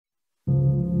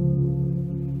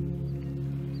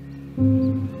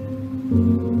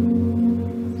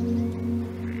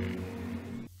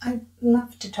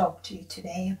to talk to you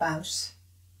today about,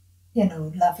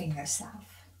 loving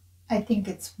yourself. I think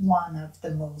it's one of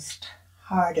the most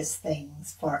hardest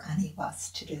things for any of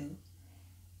us to do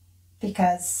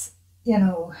because,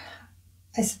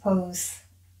 I suppose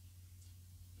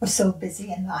we're so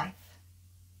busy in life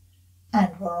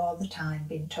and we're all the time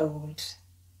being told,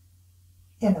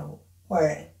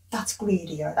 that's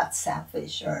greedy or that's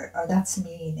selfish or that's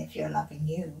mean if you're loving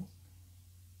you.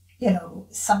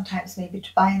 Sometimes maybe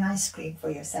to buy an ice cream for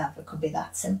yourself, it could be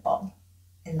that simple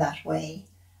in that way.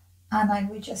 And I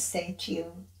would just say to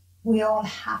you, we all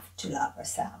have to love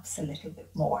ourselves a little bit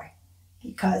more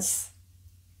because,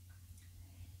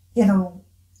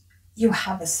 you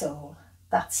have a soul,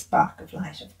 that spark of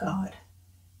light of God,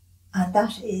 and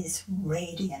that is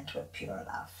radiant with pure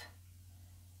love.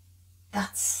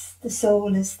 The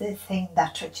soul is the thing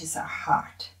that touches our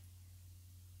heart,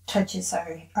 touches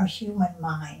our human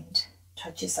mind,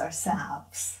 touches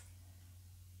ourselves.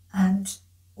 And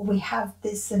we have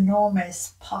this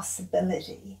enormous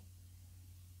possibility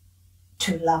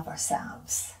to love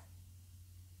ourselves.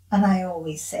 And I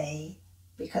always say,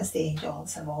 because the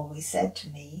angels have always said to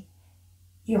me,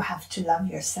 you have to love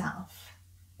yourself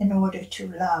in order to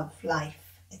love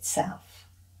life itself,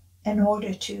 in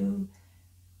order to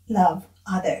love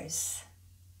others,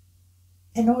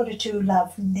 in order to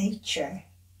love nature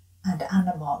and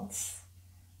animals,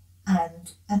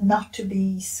 and not to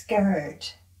be scared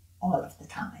all of the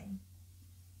time.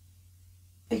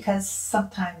 Because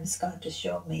sometimes God has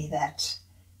shown me that,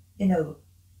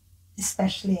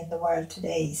 especially in the world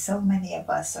today, so many of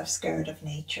us are scared of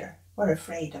nature. We're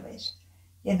afraid of it.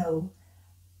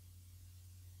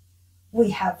 We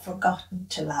have forgotten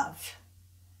to love.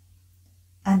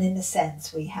 And in a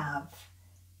sense, we have,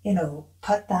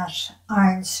 put that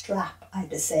iron strap,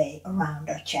 I'd say, around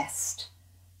our chest,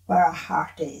 where our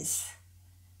heart is.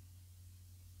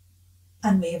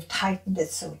 And we have tightened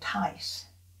it so tight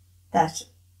that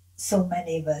so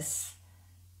many of us,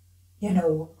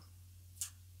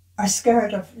 are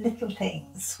scared of little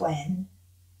things when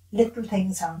little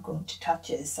things aren't going to touch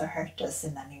us or hurt us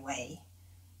in any way.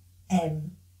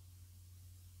 And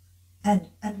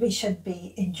we should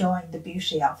be enjoying the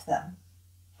beauty of them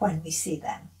when we see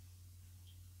them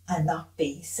and not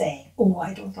be saying, oh,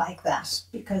 I don't like that,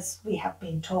 because we have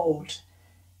been told,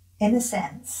 in a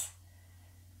sense,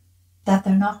 that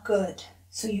they're not good,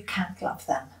 so you can't love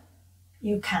them.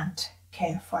 You can't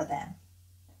care for them.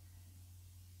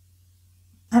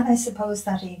 And I suppose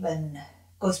that even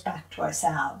goes back to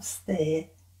ourselves. The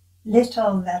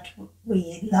little that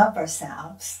we love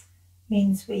ourselves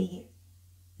means we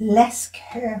less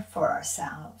care for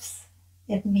ourselves.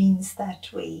 It means that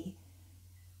we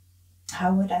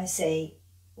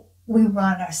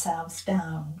run ourselves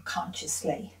down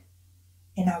consciously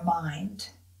in our mind.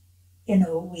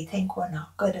 We think we're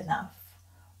not good enough,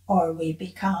 or we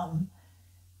become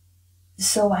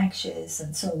so anxious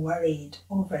and so worried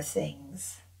over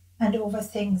things, and over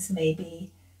things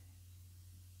maybe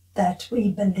that we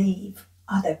believe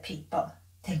other people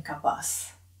think of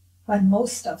us, when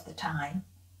most of the time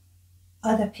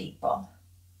other people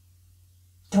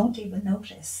don't even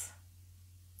notice.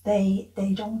 They're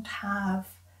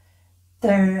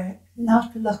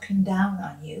not looking down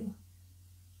on you.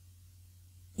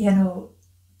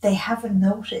 They haven't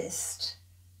noticed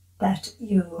that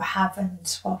you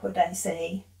haven't,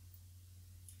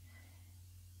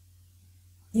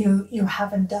 you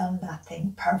haven't done that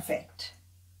thing perfect.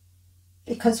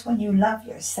 Because when you love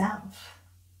yourself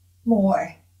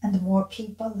more, and the more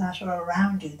people that are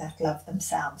around you that love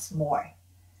themselves more,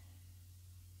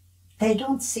 they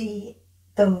don't see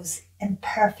those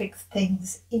imperfect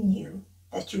things in you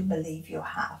that you believe you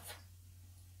have.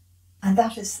 And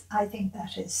I think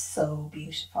that is so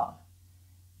beautiful.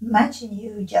 Imagine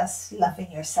you just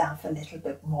loving yourself a little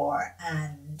bit more,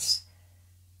 and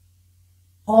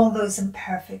all those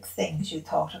imperfect things you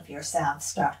thought of yourself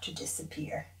start to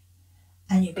disappear,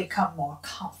 and you become more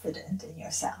confident in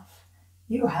yourself.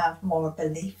 You have more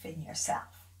belief in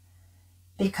yourself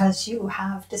because you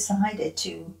have decided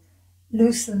to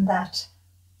loosen that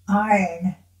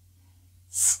iron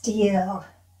steel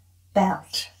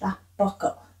belt, that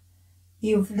buckle.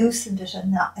 You've loosened it a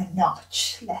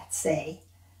notch, let's say,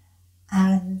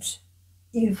 and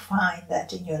you find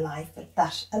that in your life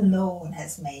that alone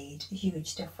has made a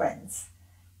huge difference,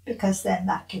 because then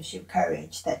that gives you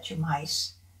courage that you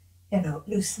might,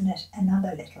 loosen it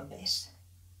another little bit.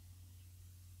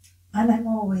 And I'm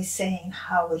always saying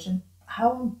how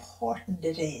important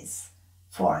it is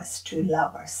for us to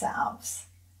love ourselves,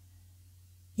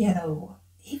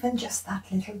 even just that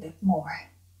little bit more.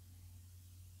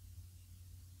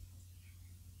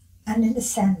 And in a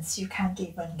sense, you can't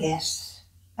even get,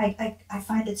 I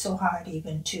find it so hard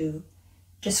even to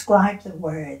describe the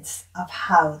words of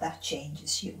how that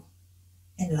changes you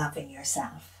in loving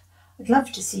yourself. I'd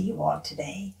love to see you all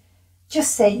today.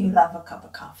 Just say you love a cup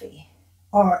of coffee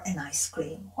or an ice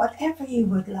cream, whatever you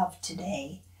would love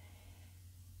today.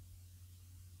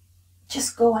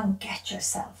 Just go and get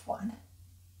yourself one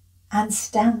and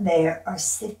stand there or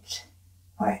sit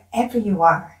wherever you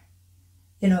are.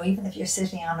 You know, even if you're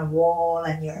sitting on a wall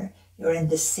and you're in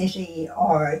the city,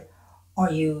 or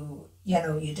you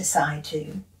decide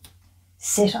to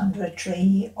sit under a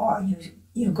tree, or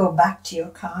you go back to your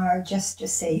car, just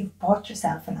say you've bought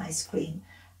yourself an ice cream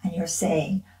and you're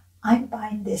saying, I'm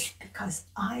buying this because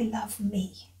I love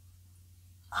me.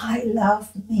 I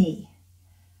love me.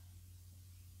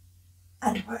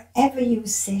 And wherever you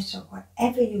sit or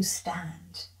wherever you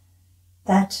stand,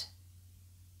 that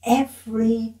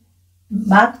every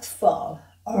mouthful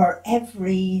or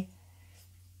every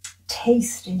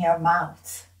taste in your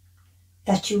mouth,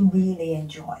 that you really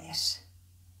enjoy it.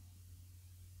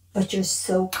 But you're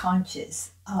so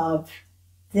conscious of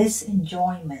this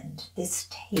enjoyment, this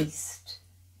taste,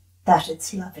 that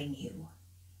it's loving you,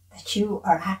 that you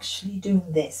are actually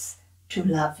doing this to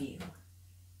love you.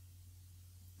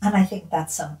 And I think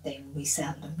that's something we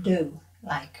seldom do.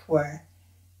 Like, we're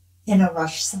in a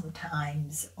rush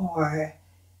sometimes, or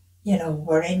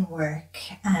we're in work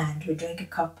and we drink a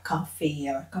cup of coffee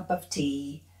or a cup of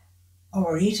tea, or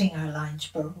we're eating our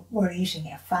lunch, but we're eating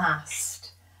it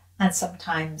fast. And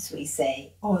sometimes we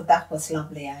say, oh, that was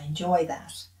lovely, I enjoy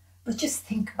that. But just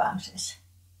think about it.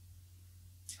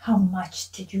 How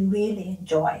much did you really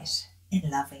enjoy it in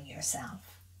loving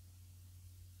yourself?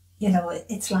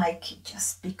 It's like,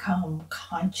 just become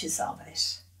conscious of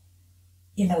it.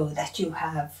 That you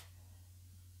have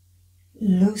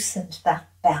loosened that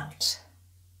belt,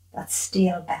 that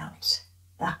steel belt,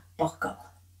 that buckle.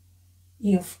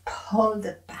 You've pulled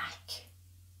it back.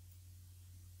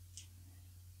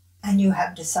 And you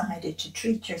have decided to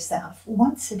treat yourself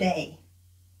once a day.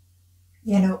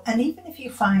 And even if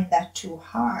you find that too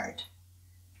hard,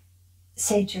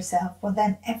 say to yourself, well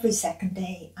then every second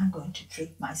day I'm going to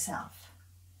treat myself.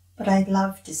 But I'd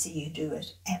love to see you do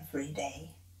it every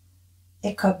day.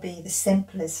 It could be the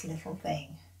simplest little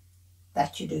thing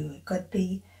that you do. It could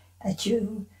be that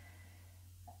you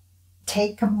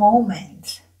take a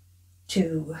moment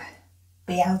to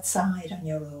be outside on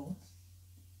your own,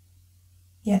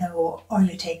 or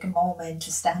you take a moment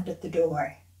to stand at the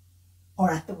door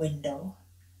or at the window,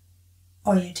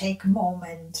 or you take a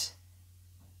moment,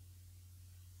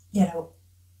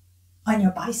 on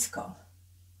your bicycle.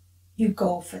 You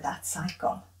go for that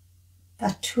cycle,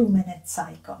 that 2-minute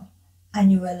cycle,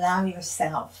 and you allow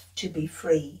yourself to be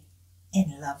free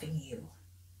in loving you.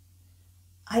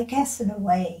 I guess in a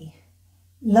way,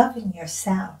 loving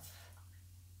yourself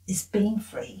is being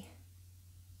free.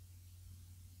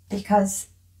 Because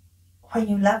when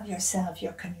you love yourself,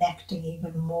 you're connecting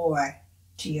even more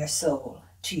to your soul,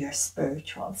 to your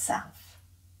spiritual self,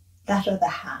 that other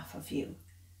half of you,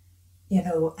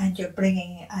 and you're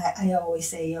bringing, I always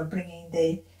say, you're bringing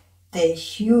the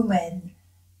human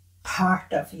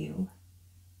part of you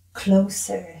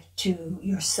closer to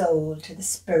your soul, to the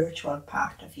spiritual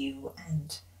part of you,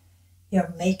 and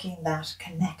you're making that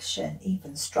connection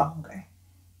even stronger.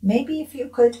 Maybe if you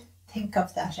could think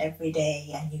of that every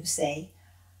day and you say,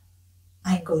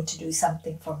 I'm going to do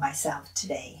something for myself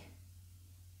today.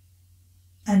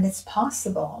 And it's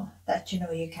possible that,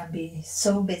 you can be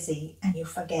so busy and you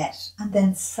forget, and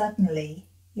then suddenly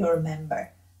you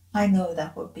remember. I know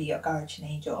that would be your guardian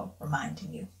angel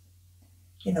reminding you,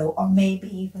 or maybe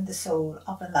even the soul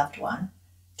of a loved one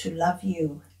to love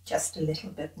you just a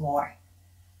little bit more.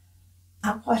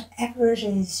 And whatever it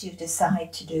is you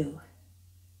decide to do,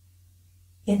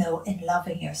 in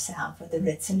loving yourself, whether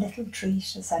it's a little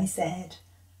treat, as I said.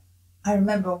 I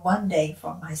remember one day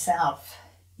for myself,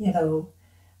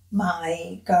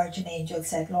 my guardian angel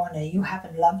said, Lorna, you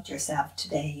haven't loved yourself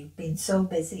today. You've been so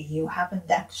busy. You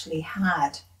haven't actually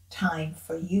had time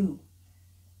for you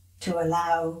to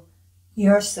allow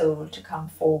your soul to come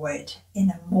forward in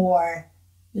a more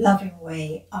loving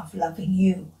way of loving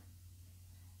you.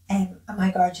 And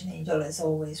my guardian angel is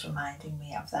always reminding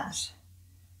me of that.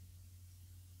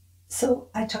 So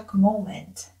I took a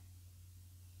moment.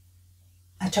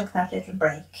 I took that little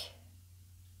break.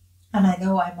 And I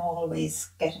know I'm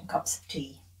always getting cups of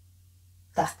tea.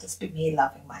 That just be me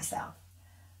loving myself.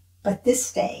 But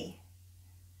this day,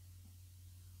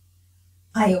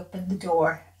 I opened the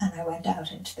door and I went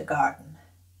out into the garden.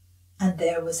 And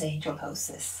there was Angel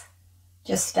Hostess,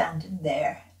 just standing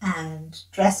there and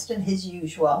dressed in his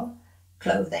usual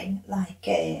clothing, like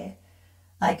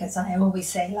as I always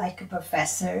say, like a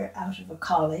professor out of a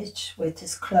college with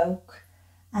his cloak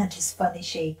and his funny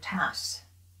shaped hat.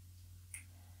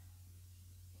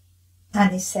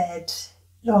 And he said,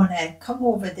 Lorna, come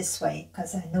over this way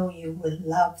because I know you will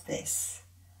love this.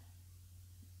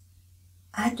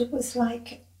 And it was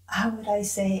like, how would I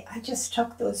say, I just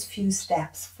took those few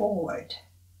steps forward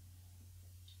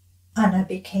and I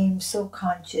became so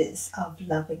conscious of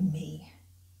loving me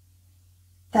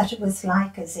that it was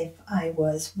like as if I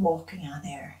was walking on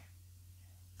air.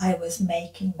 I was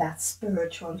making that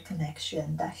spiritual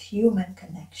connection, that human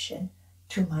connection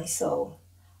to my soul.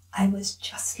 I was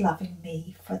just loving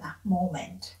me for that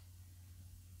moment.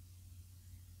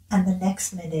 And the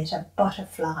next minute, a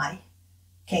butterfly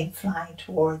came flying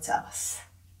towards us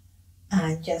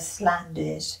and just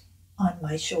landed on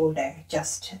my shoulder,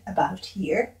 just about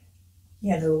here,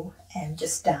 and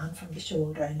just down from the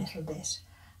shoulder a little bit.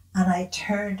 And I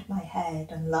turned my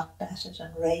head and looked at it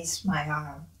and raised my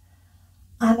arm.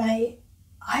 And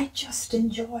I just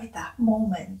enjoyed that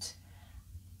moment.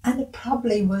 And it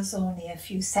probably was only a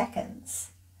few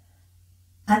seconds.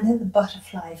 And then the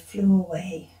butterfly flew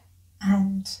away.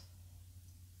 And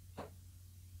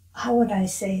how would I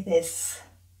say this?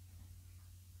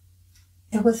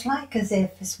 It was like as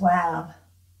if as well,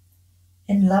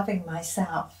 in loving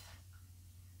myself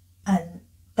and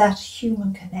that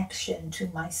human connection to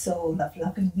my soul of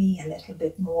loving me a little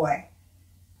bit more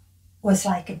was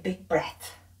like a big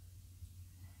breath.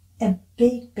 A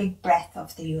big, big breath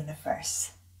of the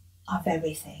universe, of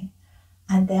everything.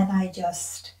 And then I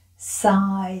just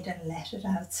sighed and let it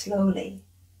out slowly.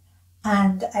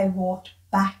 And I walked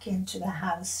back into the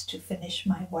house to finish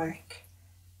my work.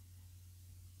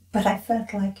 But I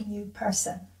felt like a new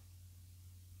person.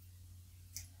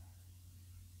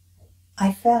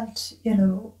 I felt,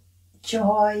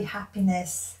 joy,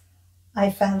 happiness. I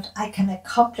felt I can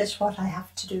accomplish what I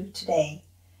have to do today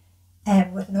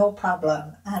with no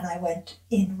problem. And I went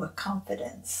in with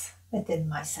confidence within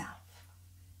myself.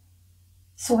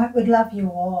 So I would love you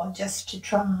all just to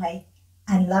try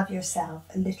and love yourself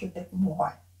a little bit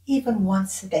more, even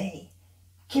once a day.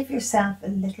 Give yourself a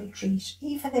little treat,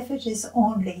 even if it is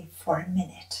only for a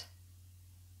minute.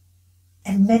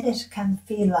 A minute can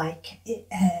feel like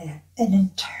an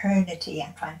eternity.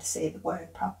 I'm trying to say the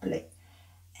word properly.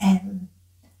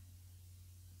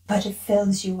 But it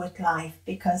fills you with life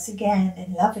because, again,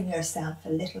 in loving yourself a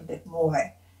little bit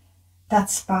more, that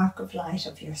spark of light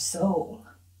of your soul,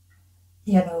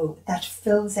 that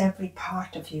fills every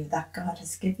part of you that God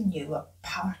has given you, a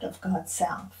part of God's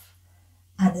self,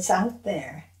 and is out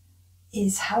there,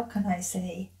 is, how can I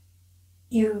say,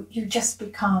 you just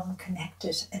become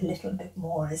connected a little bit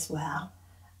more as well,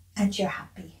 and you're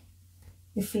happy.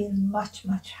 You feel much,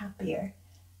 much happier,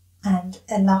 and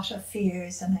a lot of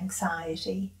fears and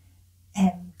anxiety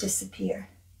disappear.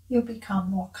 You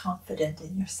become more confident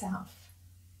in yourself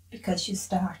because you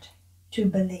start to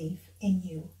believe in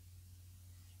you.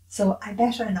 So I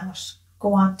better not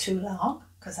go on too long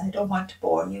because I don't want to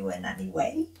bore you in any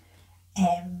way.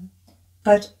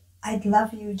 But I'd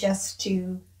love you just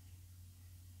to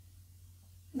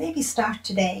maybe start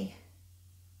today,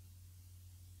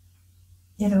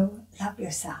 love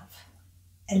yourself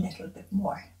a little bit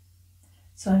more.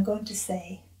 So I'm going to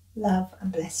say love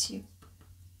and bless you.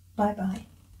 Bye-bye.